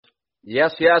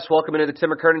Yes, yes. Welcome into the Tim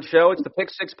McKernan Show. It's the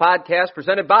Pick Six podcast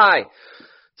presented by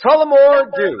Tullamore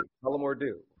Dew. Tullamore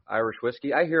Dew. Irish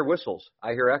whiskey. I hear whistles.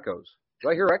 I hear echoes. Do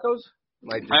I hear echoes?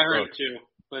 I heard it too,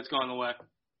 but it's going away.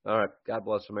 All right. God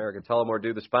bless America. Tullamore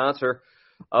Dew, the sponsor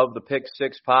of the Pick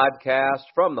Six podcast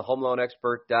from the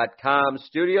HomeLoanExpert.com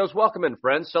studios. Welcome in,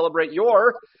 friends. Celebrate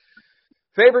your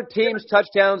favorite team's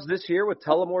touchdowns this year with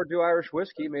Tullamore Dew Irish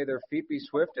whiskey. May their feet be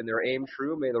swift and their aim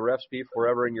true. May the refs be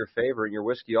forever in your favor and your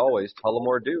whiskey always.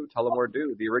 Tullamore Dew, Tullamore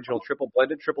Dew, the original triple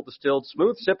blended, triple distilled,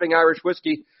 smooth sipping Irish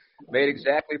whiskey made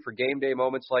exactly for game day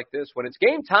moments like this. When it's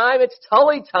game time, it's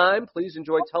Tully time. Please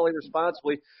enjoy Tully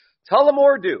responsibly.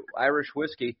 Tullamore Dew Irish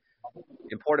whiskey,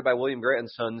 imported by William Grant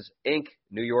 & Sons, Inc.,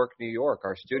 New York, New York.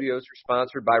 Our studios are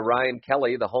sponsored by Ryan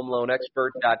Kelly, the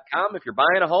HomeLoanExpert.com. If you're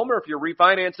buying a home or if you're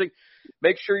refinancing,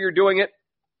 make sure you're doing it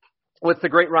with the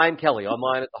great Ryan Kelly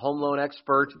online at the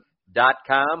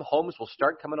HomeLoanExpert.com. Homes will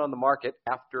start coming on the market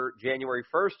after January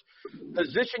 1st.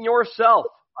 Position yourself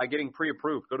by getting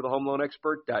pre-approved. Go to the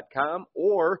HomeLoanExpert.com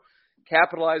or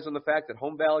capitalize on the fact that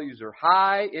home values are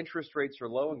high, interest rates are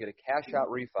low, and get a cash-out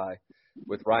refi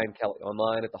with Ryan Kelly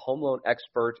online at the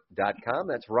HomeLoanExpert.com.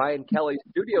 That's Ryan Kelly,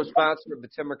 studio sponsor of the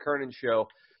Tim McKernan Show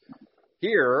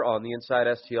here on the Inside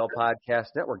STL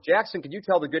Podcast Network. Jackson, can you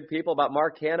tell the good people about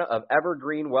Mark Hanna of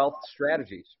Evergreen Wealth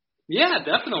Strategies? Yeah,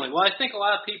 definitely. Well, I think a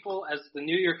lot of people, as the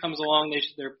new year comes along,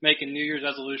 they're making New Year's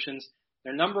resolutions.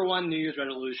 Their number one New Year's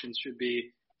resolution should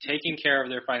be taking care of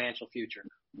their financial future,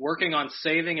 working on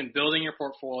saving and building your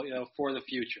portfolio for the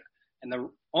future. And the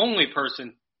only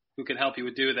person who can help you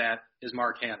do that is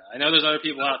Mark Hanna. I know there's other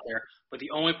people out there, but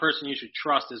the only person you should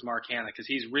trust is Mark Hanna because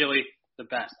he's really the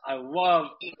best. I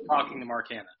love talking to Mark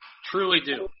Hanna. Truly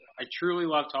do. I truly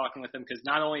love talking with him because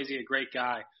not only is he a great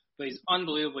guy, but he's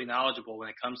unbelievably knowledgeable when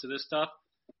it comes to this stuff.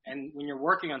 And when you're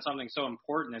working on something so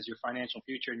important as your financial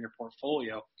future and your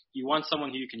portfolio, you want someone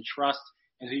who you can trust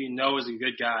and who you know is a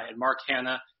good guy. And Mark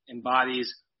Hanna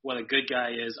embodies what a good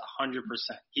guy is 100%.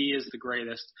 He is the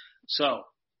greatest. So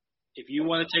if you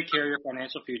want to take care of your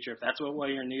financial future, if that's what one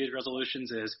of your New Year's resolutions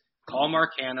is, call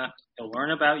Mark Hanna. He'll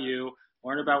learn about you,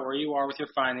 learn about where you are with your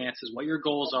finances, what your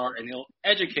goals are, and he'll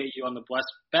educate you on the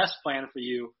best plan for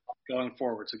you going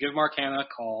forward. So give Mark Hanna a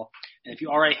call. And if you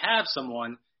already have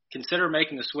someone, consider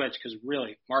making the switch because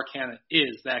really, Mark Hanna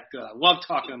is that good. I love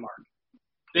talking to Mark.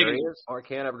 There he is, Mark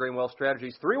Hanna, Evergreen Wealth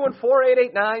Strategies,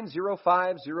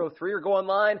 314-889-0503, or go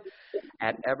online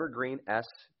at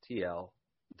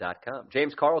evergreenstl.com.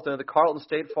 James Carlton of the Carlton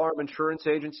State Farm Insurance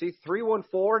Agency,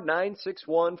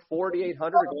 314-961-4800, or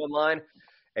go online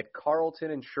at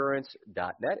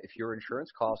carltoninsurance.net. If your insurance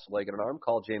costs a leg and an arm,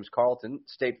 call James Carlton,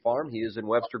 State Farm. He is in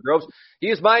Webster Groves. He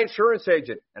is my insurance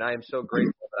agent, and I am so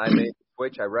grateful that I made the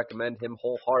switch. I recommend him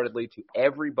wholeheartedly to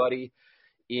everybody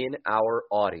in our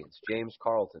audience. James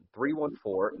Carlton,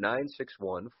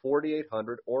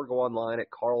 314-961-4800, or go online at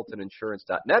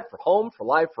carltoninsurance.net for home, for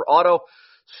life, for auto.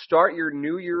 Start your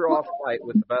new year off right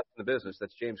with the best in the business.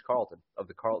 That's James Carlton of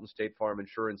the Carlton State Farm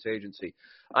Insurance Agency.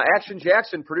 Action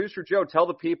Jackson, producer Joe, tell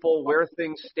the people where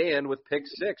things stand with Pick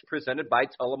Six presented by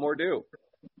Tullamore Dew.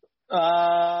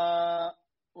 Well,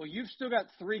 you've still got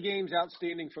 3 games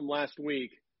outstanding from last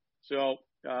week. So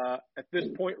at this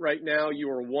point right now, you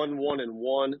are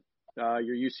 1-1-1.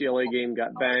 Your UCLA game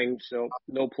got banged, so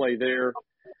no play there.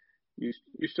 You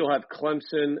still have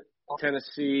Clemson,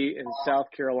 Tennessee, and South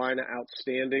Carolina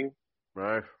outstanding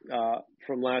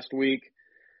from last week.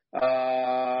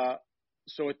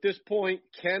 So at this point,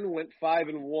 Ken went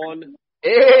 5-1.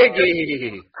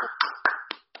 Iggy!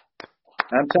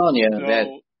 I'm telling you that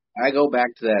I go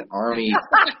back to that Army.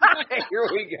 Here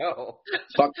we go.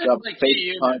 Fucked up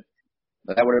fake punt.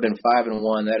 That would have been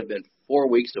 5-1. That would have been 4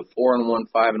 weeks of 4-1,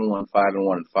 5-1,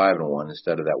 5-1, and 5-1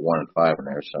 instead of that 1-5 in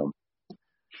there. So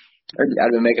I'd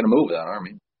have been making a move with that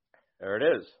Army. There it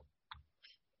is.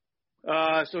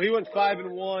 So he went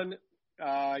 5-1.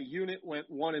 Unit went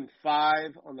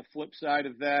 1-5 on the flip side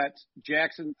of that.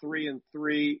 Jackson 3-3.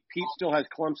 Pete still has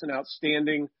Clemson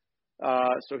outstanding.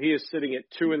 So he is sitting at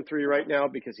 2-3 right now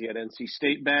because he had NC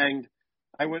State banged.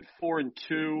 I went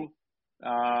 4-2.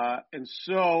 And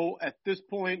so at this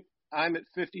point, I'm at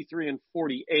 53-48,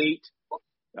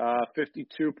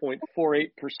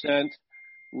 52.48%,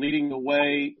 leading the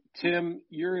way. Tim,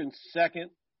 you're in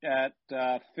second at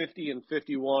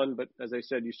 50-51, but as I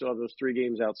said, you still have those 3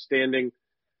 games outstanding.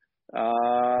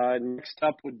 Next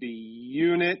up would be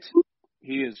Unit.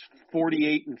 He is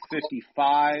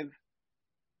 48-55.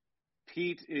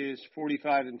 Pete is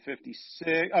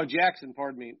 45-56. Oh, Jackson,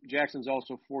 pardon me. Jackson's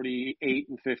also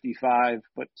 48-55,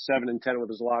 but 7-10 with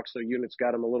his lock, so Unit's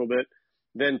got him a little bit.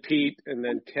 Then Pete, and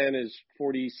then Ken is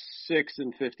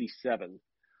 46-57.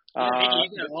 Yeah,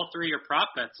 you got all three of your prop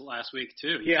bets last week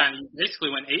too. You basically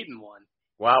went 8-1.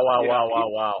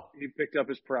 Wow. He picked up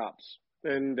his props.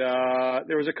 And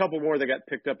there was a couple more that got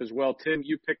picked up as well. Tim,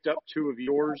 you picked up two of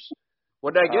yours.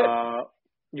 What did I get?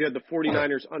 You had the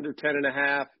 49ers under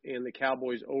 10.5 and the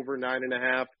Cowboys over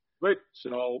 9.5. Wait.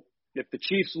 So if the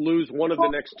Chiefs lose one of the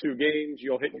next two games,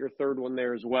 you'll hit your third one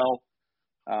there as well.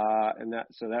 And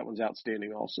that one's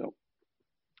outstanding also.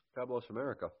 God bless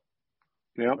America.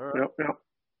 Yep.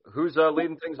 Who's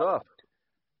leading things off?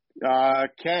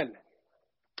 Ken.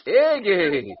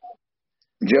 Iggy.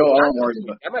 Joe, I don't worry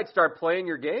about. I might start playing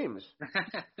your games.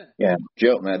 Yeah,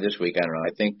 Joe. This week, I don't know.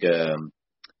 I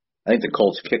think the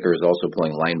Colts kicker is also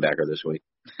playing linebacker this week.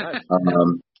 Nice.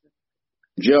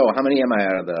 Joe, how many am I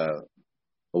out of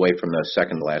away from the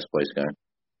second to last place guy?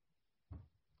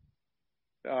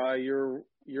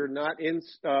 You're not in.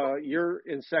 You're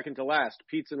in second to last.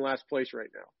 Pete's in last place right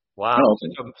now. Wow,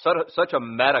 such a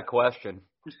meta question.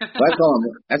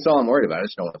 Well, that's all I'm worried about. I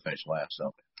just don't want to finish last.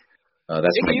 So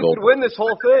that's my goal. You could win this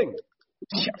whole thing.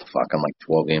 Yeah, fuck. I'm like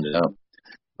 12 games down.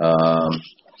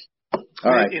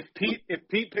 All right. If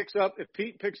Pete picks up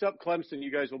Clemson,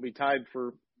 you guys will be tied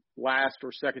for last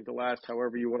or second to last,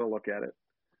 however you want to look at it.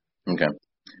 Okay.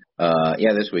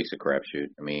 This week's a crapshoot.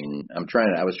 I mean, I was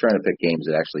trying to pick games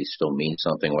that actually still mean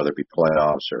something, whether it be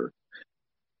playoffs or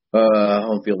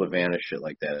home field advantage, shit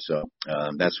like that. So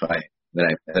that's why. Then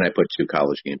I put two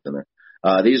college games in there.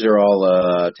 These are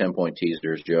all 10-point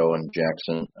teasers, Joe and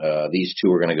Jackson. These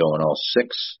two are going to go in all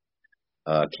 6.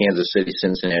 Kansas City,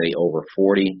 Cincinnati over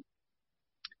 40.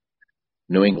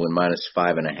 New England minus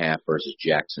 5.5 versus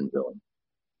Jacksonville.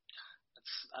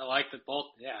 I like that both.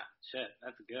 Yeah, shit,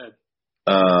 that's good.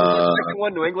 Second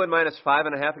one, New England minus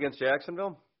 5.5 against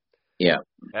Jacksonville. Yeah.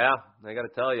 Yeah, I got to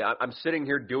tell you, I'm sitting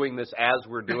here doing this as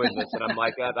we're doing this, and I'm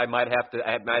like, I might have to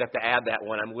add that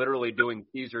one. I'm literally doing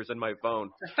teasers in my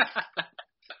phone.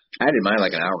 I did mine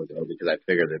like an hour ago because I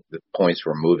figured that the points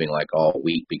were moving like all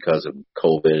week because of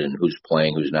COVID and who's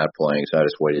playing, who's not playing. So I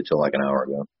just waited till like an hour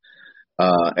ago.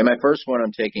 And my first one,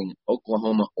 I'm taking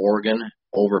Oklahoma, Oregon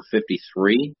over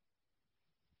 53.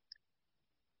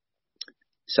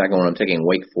 Second one, I'm taking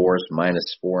Wake Forest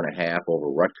minus 4.5 over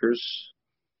Rutgers.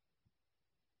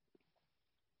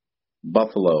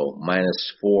 Buffalo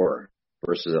minus 4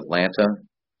 versus Atlanta.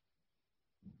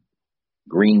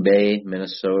 Green Bay,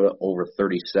 Minnesota over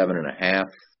 37.5.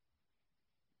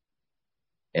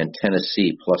 And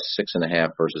Tennessee plus 6.5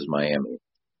 versus Miami.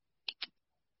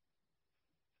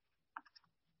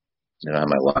 And I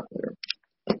might lock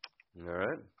there. All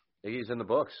right. Iggy's in the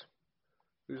books.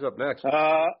 Who's up next?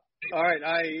 All right.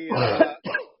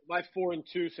 My 4 and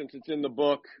 2, since it's in the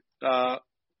book,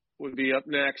 would be up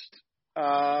next.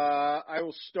 I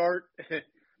will start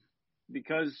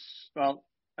because,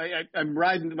 I'm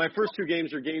riding. My first 2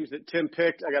 games are games that Tim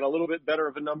picked. I got a little bit better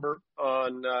of a number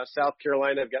on South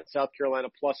Carolina. I've got South Carolina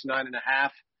plus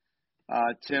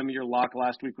 9.5. Tim, your lock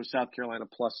last week was South Carolina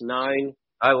plus 9.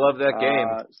 I love that game.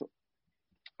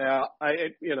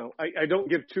 I don't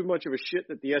give too much of a shit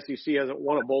that the SEC hasn't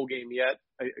won a bowl game yet.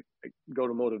 I go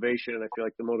to motivation, and I feel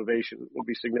like the motivation will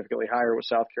be significantly higher with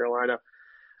South Carolina.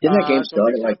 Didn't that game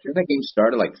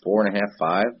start at like 4.5,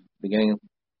 5 beginning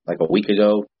like a week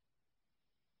ago?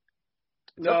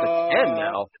 It's up to 10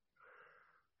 now.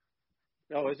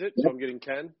 Oh, is it? So I'm getting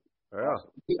 10? Yeah.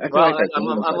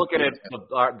 I'm looking at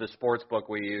the sports book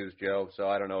we use, Joe, so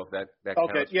I don't know if that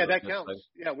counts. Okay, yeah, that counts.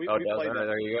 Yeah, we played that. Right,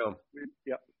 there you go.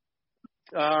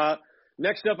 Yep.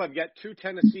 Next up, I've got 2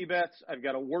 Tennessee bets. I've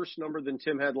got a worse number than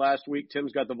Tim had last week.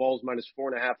 Tim's got the Vols minus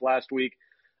 4.5 last week.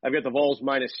 I've got the Vols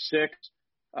minus 6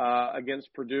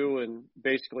 against Purdue and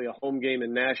basically a home game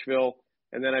in Nashville.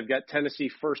 And then I've got Tennessee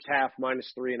first half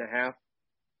minus 3.5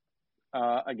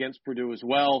 against Purdue as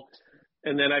well.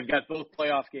 And then I've got both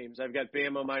playoff games. I've got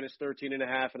Bama minus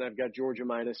 13.5, and I've got Georgia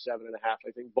minus 7.5.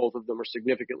 I think both of them are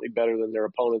significantly better than their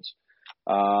opponents.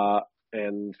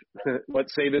 And what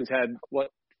Saban's had,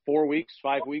 4 weeks,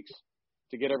 5 weeks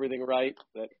to get everything right.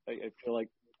 That I feel like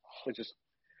it's just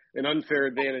an unfair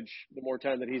advantage. The more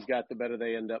time that he's got, the better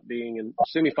they end up being. And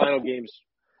semifinal games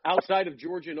outside of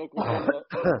Georgia and Oklahoma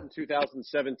in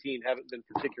 2017 haven't been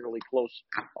particularly close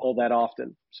all that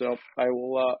often. So I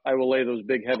will lay those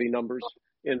big heavy numbers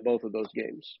in both of those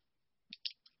games.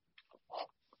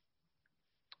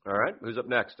 All right, who's up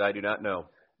next? I do not know.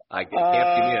 I can't be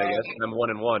me, I guess. I'm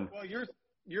 1-1. Well,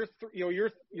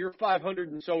 you're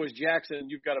 500, and so is Jackson.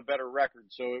 You've got a better record,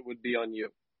 so it would be on you.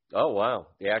 Oh wow,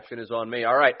 the action is on me.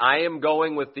 All right, I am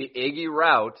going with the Iggy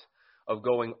route of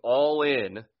going all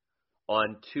in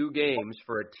on 2 games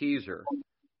for a teaser.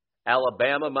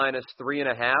 Alabama minus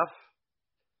 3.5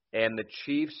 and the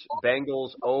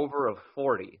Chiefs-Bengals over of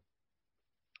 40.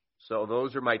 So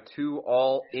those are my 2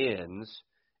 all-ins,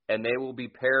 and they will be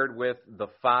paired with the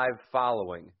 5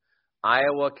 following.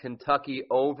 Iowa, Kentucky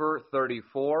over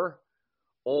 34.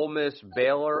 Ole Miss,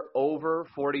 Baylor over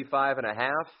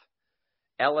 45.5.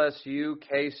 LSU,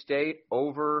 K-State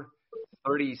over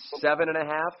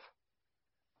 37.5.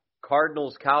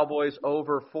 Cardinals, Cowboys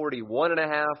over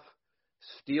 41.5.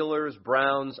 Steelers,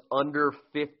 Browns under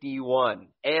 51.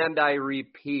 And I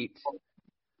repeat,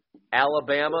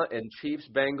 Alabama and Chiefs,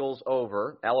 Bengals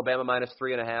over. Alabama minus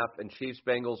 3.5 and Chiefs,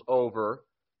 Bengals over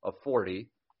of 40.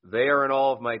 They are in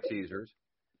all of my teasers.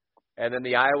 And then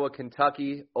the Iowa,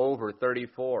 Kentucky over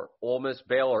 34. Ole Miss,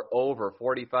 Baylor over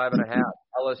 45.5.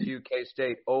 LSU,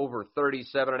 K-State over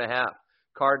 37.5.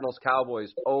 Cardinals,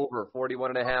 Cowboys over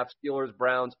 41.5. Steelers,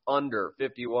 Browns under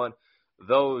 51.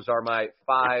 Those are my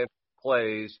 5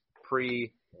 plays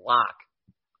pre-lock.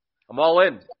 I'm all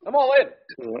in. All right.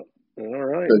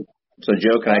 So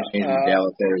Joe, can I change the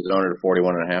Dallas, Arizona to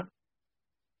 41.5?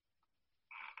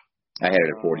 I had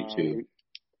it at 42.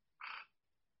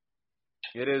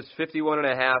 It is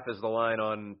 51.5 is the line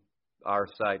on our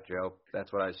site, Joe.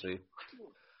 That's what I see.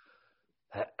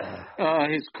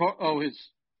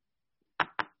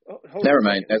 Never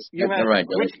mind. Never mind.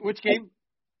 Which game?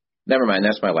 Never mind.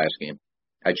 That's my last game.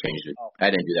 I changed it. I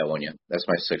didn't do that one yet. That's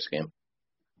my 6th game.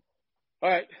 All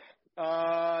right.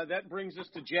 That brings us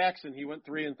to Jackson. He went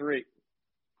 3-3.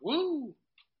 Woo!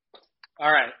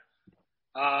 All right.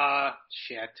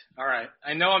 Shit. All right.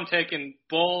 I know I'm taking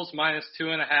Bulls minus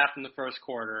 2.5 in the first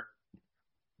quarter.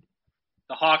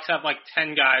 The Hawks have like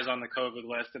 10 guys on the COVID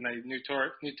list, and they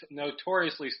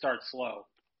notoriously start slow.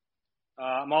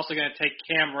 I'm also going to take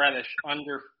Cam Reddish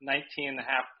under 19.5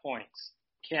 points.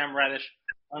 Cam Reddish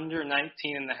under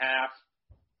 19.5.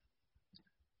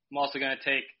 I'm also going to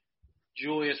take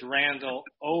Julius Randle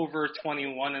over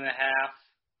 21.5.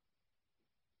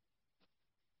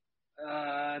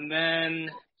 And then,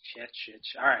 shit.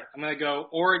 All right, I'm going to go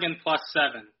Oregon plus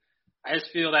 7. I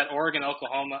just feel that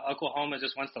Oklahoma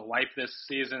just wants to wipe this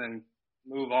season and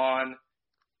move on.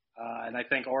 And I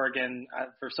think Oregon,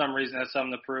 for some reason, has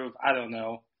something to prove. I don't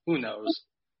know. Who knows?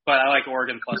 But I like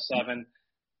Oregon plus 7.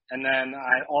 And then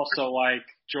I also like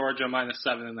Georgia minus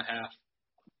 7.5.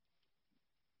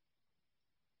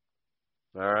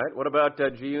 All right. What about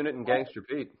G-Unit and Gangster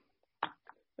Pete?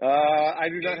 I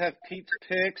do not have Pete's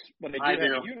picks, but I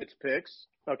do have Unit's picks.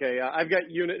 Okay, I've got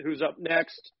Unit, who's up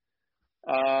next.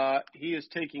 He is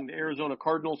taking the Arizona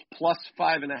Cardinals plus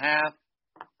 5.5.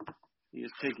 He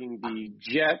is taking the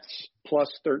Jets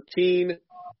plus 13.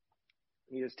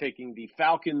 He is taking the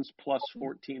Falcons plus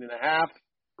 14.5.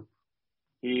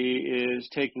 He is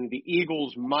taking the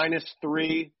Eagles minus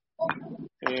 3.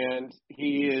 And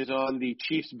he is on the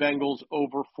Chiefs Bengals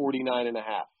over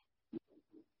 49.5.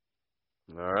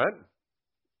 All right.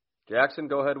 Jackson,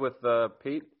 go ahead with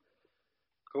Pete.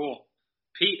 Cool.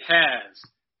 Pete has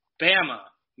Bama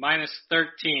minus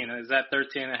 13. Is that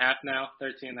 13.5 now?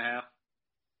 13.5?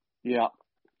 Yeah.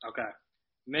 Okay.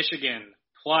 Michigan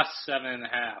plus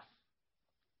 7.5.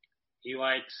 He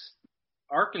likes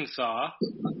Arkansas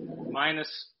minus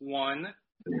 1.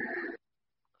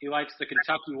 He likes the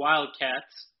Kentucky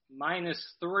Wildcats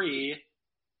minus 3.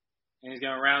 And he's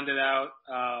going to round it out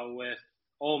with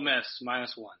Ole Miss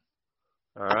minus 1.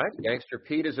 All right. Gangster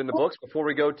Pete is in the books. Before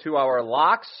we go to our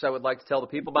locks, I would like to tell the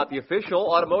people about the official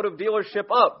automotive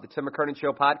dealership of the Tim McKernan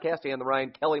Show podcast and the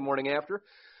Ryan Kelly Morning After,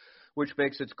 which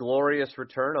makes its glorious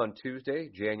return on Tuesday,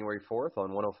 January 4th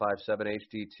on 105.7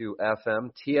 HD2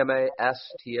 FM,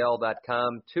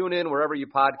 TMASTL.com. Tune in wherever you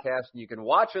podcast, and you can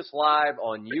watch us live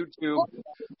on YouTube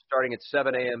starting at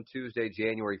 7 a.m. Tuesday,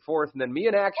 January 4th. And then me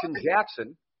and Action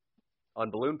Jackson on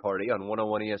Balloon Party on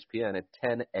 101 ESPN at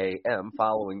 10 a.m.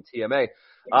 following TMA.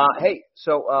 Hey,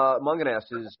 so Munganast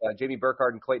is Jamie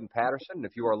Burkhardt and Clayton Patterson. And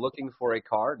if you are looking for a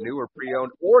car, new or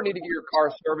pre-owned, or need to get your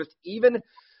car serviced, even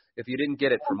if you didn't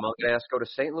get it from Munganast, go to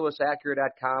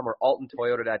stlouisacura.com or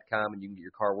altontoyota.com, and you can get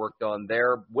your car worked on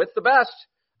there with the best.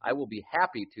 I will be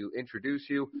happy to introduce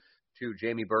you to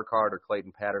Jamie Burkhardt or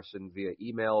Clayton Patterson via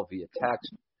email, via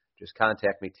text. Just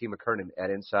contact me, T. McKernan at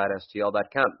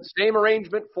InsideSTL.com. Same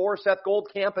arrangement for Seth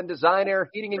Goldcamp and Design Air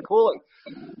Heating and Cooling.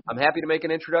 I'm happy to make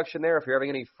an introduction there. If you're having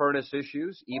any furnace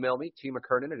issues, email me, T.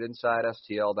 McKernan at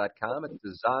InsideSTL.com. It's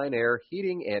Design Air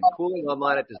Heating and Cooling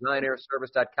online at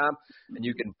DesignAirService.com. And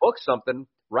you can book something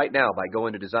right now by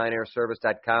going to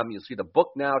DesignAirService.com. You'll see the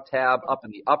Book Now tab up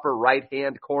in the upper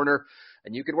right-hand corner.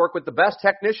 And you can work with the best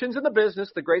technicians in the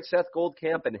business, the great Seth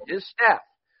Goldcamp and his staff,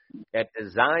 at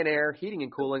Design Air Heating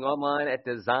and Cooling online at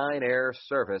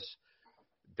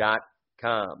DesignAirService.com.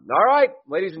 All right,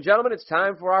 ladies and gentlemen, it's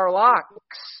time for our locks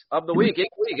of the week.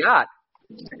 What do you got?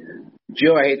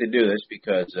 Joe, I hate to do this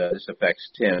because this affects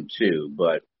Tim too,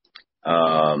 but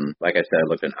like I said, I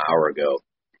looked an hour ago.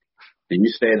 Did you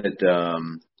say that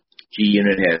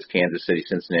G-Unit has Kansas City,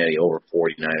 Cincinnati over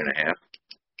 49.5?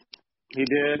 He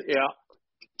did, yeah.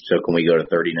 So can we go to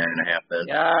 39.5 then?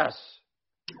 Yes.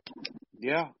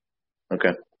 Yeah.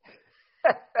 Okay.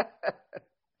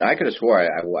 I could have swore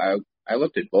I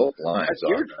looked at both lines. That's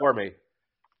huge for me.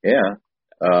 Yeah.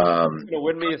 It's going to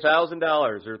win me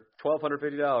 $1,000 or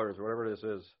 $1,250 or whatever this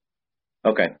is.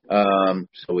 Okay.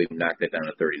 So we've knocked it down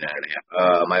to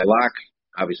 39.5. My lock,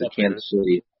 obviously, Kansas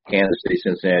City,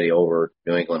 Cincinnati over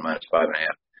New England minus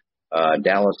 5.5.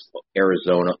 Dallas,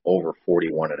 Arizona over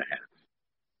 41.5.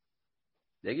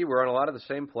 Iggy, we're on a lot of the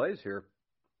same plays here.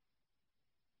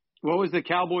 What was the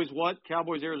Cowboys? What?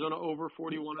 Cowboys, Arizona over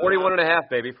 41. 41.5,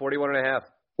 baby. 41.5.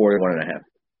 41.5.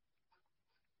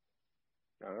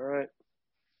 All right.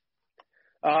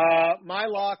 My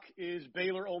lock is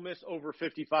Baylor, Ole Miss over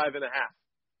 55.5.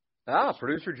 Ah,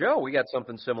 Producer Joe, we got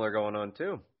something similar going on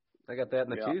too. I got that in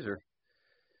the teaser.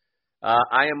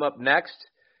 I am up next,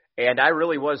 and I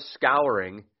really was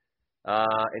scouring,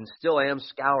 and still am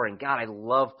scouring. God, I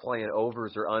love playing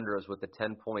overs or unders with the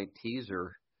 10-point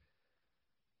teaser.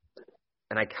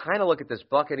 And I kind of look at this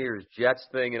Buccaneers-Jets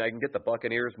thing, and I can get the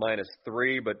Buccaneers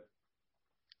 -3, but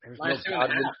there's minus no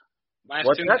 2.5.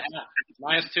 What's that?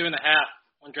 Minus 2.5.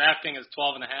 On drafting is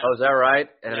 12.5. Oh, is that right?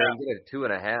 And yeah. then you get a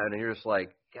 2.5, and you're just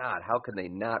like, God, how can they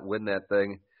not win that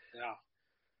thing? Yeah.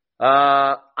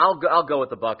 I'll go with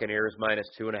the Buccaneers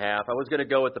 -2.5. I was going to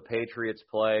go with the Patriots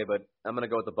play, but I'm going to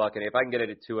go with the Buccaneers. If I can get it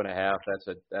at 2.5,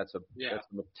 that's a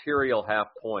material half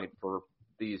point for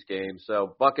these games.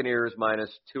 So Buccaneers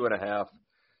 -2.5,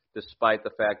 despite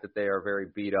the fact that they are very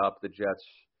beat up. The Jets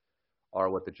are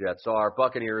what the Jets are.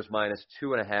 Buccaneers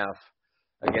 -2.5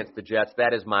 against the Jets.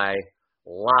 That is my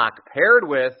lock, paired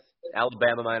with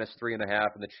Alabama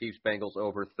 -3.5 and the Chiefs Bengals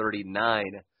over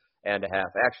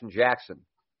 39.5. Action Jackson.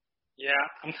 Yeah,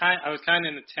 I was kind of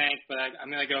in the tank, but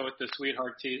I'm going to go with the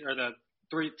sweetheart teaser or the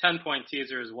 10-point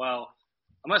teaser as well.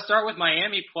 I'm going to start with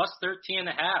Miami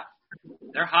 +13.5.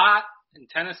 They're hot in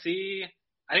Tennessee.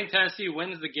 I think Tennessee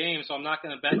wins the game, so I'm not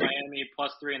going to bet Miami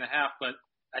 +3.5, but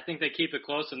I think they keep it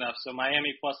close enough. So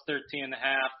Miami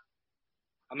 +13.5.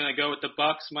 I'm going to go with the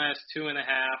Bucks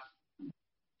 -2.5.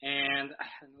 And I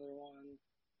had another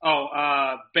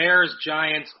one. Bears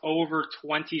Giants over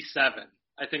 27.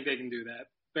 I think they can do that.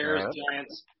 Bears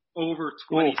Giants over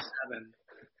 27.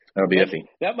 That'll be iffy.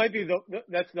 That might be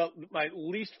my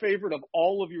least favorite of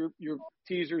all of your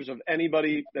teasers of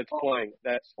anybody that's playing.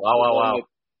 That's wow.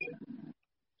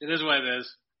 It is what it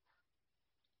is.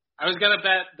 I was gonna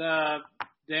bet the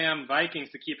damn Vikings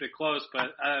to keep it close,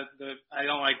 but I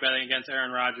don't like betting against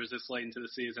Aaron Rodgers this late into the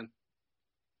season.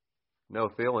 No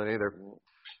feeling either.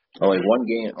 Only one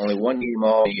game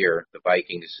all year. The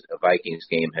Vikings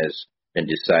game has been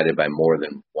decided by more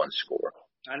than one score.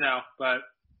 I know, but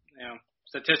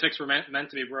statistics were meant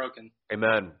to be broken.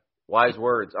 Amen. Wise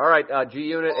words. All right,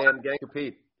 G-Unit and Gangster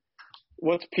Pete.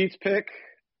 What's Pete's pick?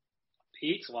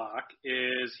 Pete's lock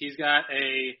is he's got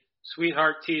a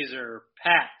sweetheart teaser.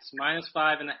 Pats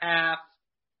 -5.5.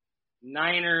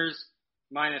 Niners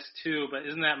 -2, but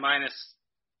isn't that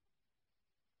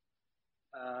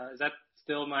is that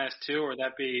still -2, or would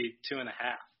that be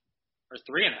 2.5 or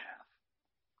 3.5?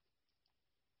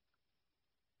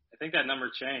 I think that number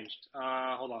changed.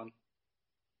 Hold on.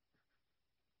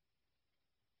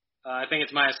 I think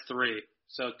it's -3.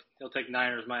 So he'll take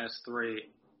Niners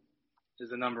 -3 is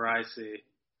the number I see.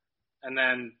 And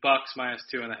then Bucks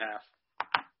 -2.5.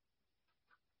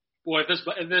 Boy, if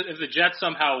the Jets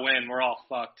somehow win, we're all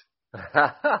fucked.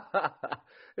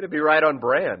 It'd be right on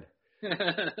brand.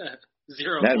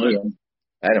 0 Not me. points.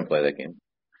 I didn't play that game.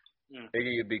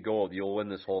 Iggy, you'd be gold. You'll win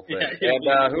this whole thing. Yeah,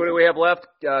 and who do we have left?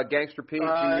 Gangster Pete,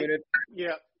 G-Unit?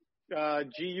 Yeah.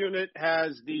 G-Unit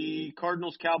has the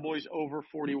Cardinals Cowboys over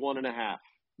 41.5.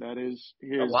 That is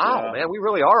his. Wow, man, we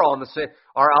really are all on the same.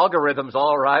 Our algorithms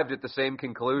all arrived at the same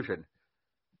conclusion.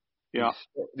 Yeah.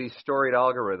 These storied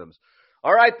algorithms.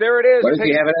 All right, there it is. What does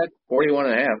he have it at?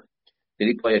 41.5. Did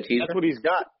he play a teaser? That's what he's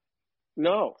got.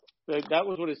 No, that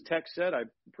was what his text said. I'm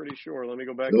pretty sure. Let me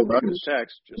go back and look at his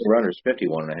text. Runner's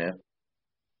 51.5.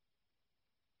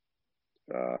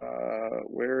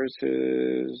 Where is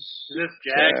his? Is this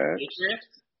Jags Patriots?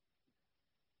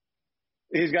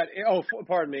 He's got. Oh,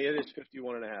 pardon me. It is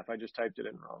 51.5. I just typed it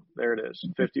in wrong. There it is.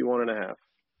 51.5.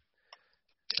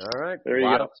 All right. There you go.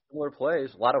 A lot go. of similar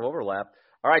plays. A lot of overlap.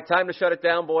 All right, time to shut it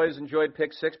down, boys. Enjoyed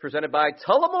Pick 6 presented by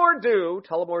Tullamore Dew.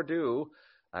 Tullamore Dew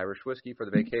Irish Whiskey for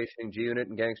the Vacationing G-Unit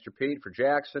and Gangster Pete, for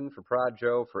Jackson, for Prod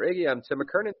Joe, for Iggy. I'm Tim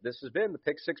McKernan. This has been the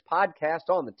Pick Six Podcast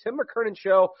on the Tim McKernan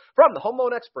Show from the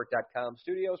HomeLoanExpert.com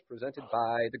studios, presented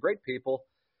by the great people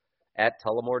at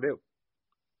Tullamore Dew.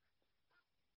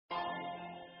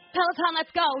 Peloton,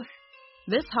 let's go.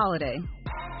 This holiday,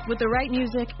 with the right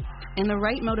music and the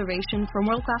right motivation from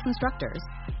world-class instructors,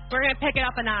 We're going to pick it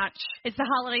up a notch. It's the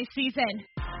holiday season.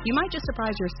 you might just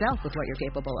surprise yourself with what you're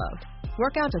capable of.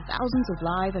 Work out to thousands of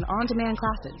live and on-demand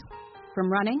classes,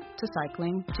 from running to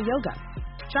cycling to yoga.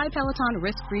 Try Peloton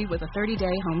risk-free with a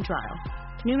 30-day home trial.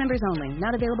 New members only,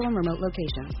 not available in remote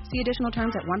locations. See additional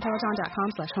terms at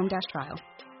onepeloton.com/home-trial.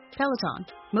 Peloton,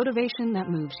 motivation that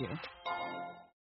moves you.